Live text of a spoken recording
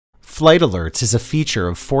Flight Alerts is a feature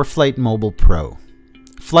of ForeFlight Mobile Pro.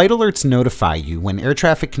 Flight Alerts notify you when air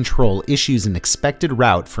traffic control issues an expected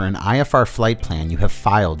route for an IFR flight plan you have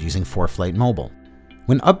filed using ForeFlight Mobile.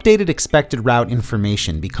 When updated expected route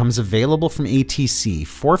information becomes available from ATC,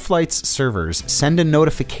 ForeFlight's servers send a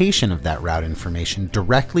notification of that route information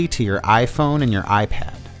directly to your iPhone and your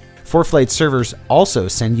iPad. ForeFlight servers also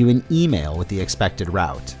send you an email with the expected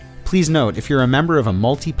route. Please note, if you're a member of a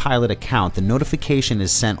multi-pilot account, the notification is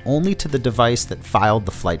sent only to the device that filed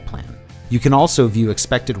the flight plan. You can also view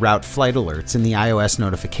expected route flight alerts in the iOS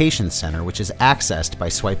Notification Center, which is accessed by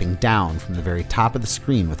swiping down from the very top of the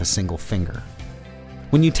screen with a single finger.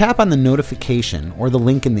 When you tap on the notification or the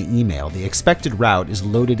link in the email, the expected route is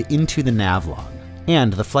loaded into the navlog,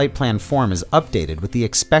 and the flight plan form is updated with the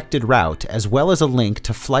expected route as well as a link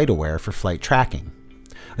to FlightAware for flight tracking.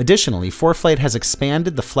 Additionally, ForeFlight has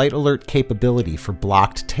expanded the flight alert capability for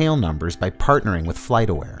blocked tail numbers by partnering with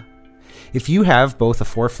FlightAware. If you have both a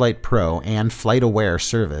ForeFlight Pro and FlightAware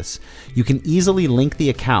service, you can easily link the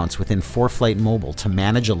accounts within ForeFlight Mobile to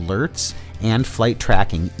manage alerts and flight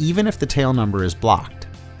tracking even if the tail number is blocked.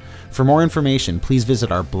 For more information, please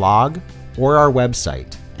visit our blog or our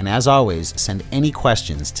website, and as always, send any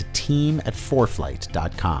questions to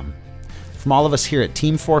team@foreflight.com. From all of us here at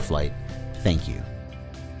Team ForeFlight, thank you.